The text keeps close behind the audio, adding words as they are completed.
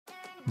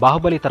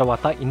బాహుబలి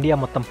తర్వాత ఇండియా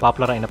మొత్తం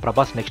పాపులర్ అయిన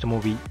Prabhas next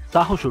movie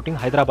Saaho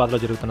shooting Hyderabad లో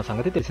జరుగుతున్న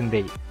సంగతి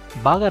తెలిసిందే.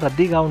 బాగా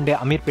రద్దీగా ఉండే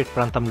అమీర్పేట్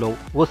ప్రాంతంలో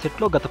ఓ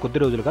సెట్ లో గత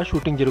కొద్ది రోజులుగా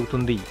షూటింగ్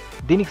జరుగుతుంది.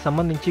 దీనికి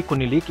సంబంధించి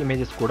కొన్ని లీక్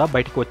ఇమేజెస్ కూడా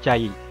బయటకు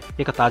వచ్చాయి.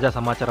 ఇక తాజా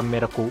సమాచారం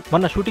మేరకు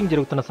మొన్న షూటింగ్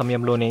జరుగుతున్న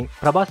సమయంలోనే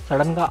ప్రభాస్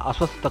సడన్ గా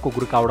అస్వస్థతకు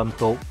గురి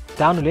కావడంతో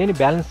తాను లేని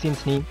బ్యాలెన్స్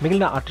సీన్స్ ని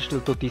మిగిలిన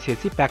ఆర్టిస్టులతో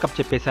తీసేసి ప్యాకప్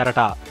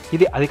చెప్పేశారట.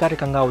 ఇది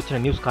అధికారికంగా వచ్చిన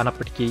న్యూస్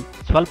కానప్పటికీ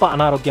స్వల్ప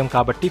అనారోగ్యం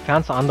కాబట్టి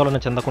ఫ్యాన్స్ ఆందోళన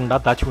చెందకుండా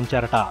దాచి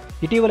ఉంచారట.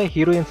 ఇటీవల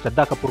హీరోయిన్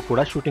శ్రద్ధా కపూర్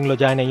కూడా షూటింగ్ లో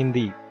జాయిన్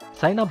అయ్యింది.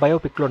 సైనా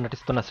బయోపిక్ లో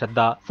నటిస్తున్న శ్రద్ధ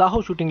సాహో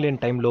షూటింగ్ లేని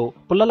టైంలో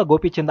పుల్లల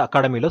గోపీచంద్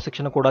అకాడమీలో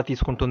శిక్షణ కూడా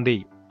తీసుకుంటుంది.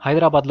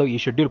 హైదరాబాద్ లో ఈ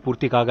షెడ్యూల్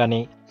పూర్తి కాగానే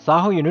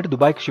సాహో యూనిట్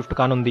దుబాయ్కి షిఫ్ట్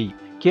కానుంది.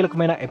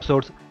 కీలకమైన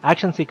ఎపిసోడ్స్,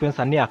 యాక్షన్ సీక్వెన్స్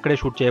అన్ని అక్కడే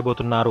షూట్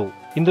చేయబోతున్నారు.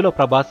 ఇందులో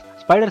ప్రభాస్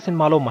స్పైడర్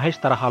సినిమాలో మహేష్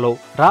తరహాలో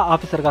రా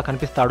ఆఫీసర్ గా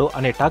కనిపిస్తాడు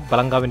అనే టాక్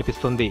బలంగా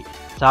వినిపిస్తుంది.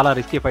 చాలా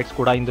రిస్కీ ఫైట్స్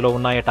కూడా ఇందులో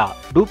ఉన్నాయట.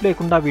 డూప్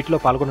లేకుండా వీటిలో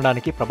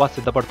పాల్గొనడానికి ప్రభాస్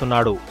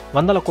సిద్ధపడుతున్నాడు.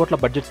 100 కోట్ల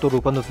బడ్జెట్ తో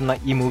రూపొందుతున్న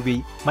ఈ మూవీ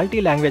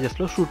మల్టీ లాంగ్వేజెస్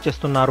లో షూట్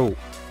చేస్తున్నారు.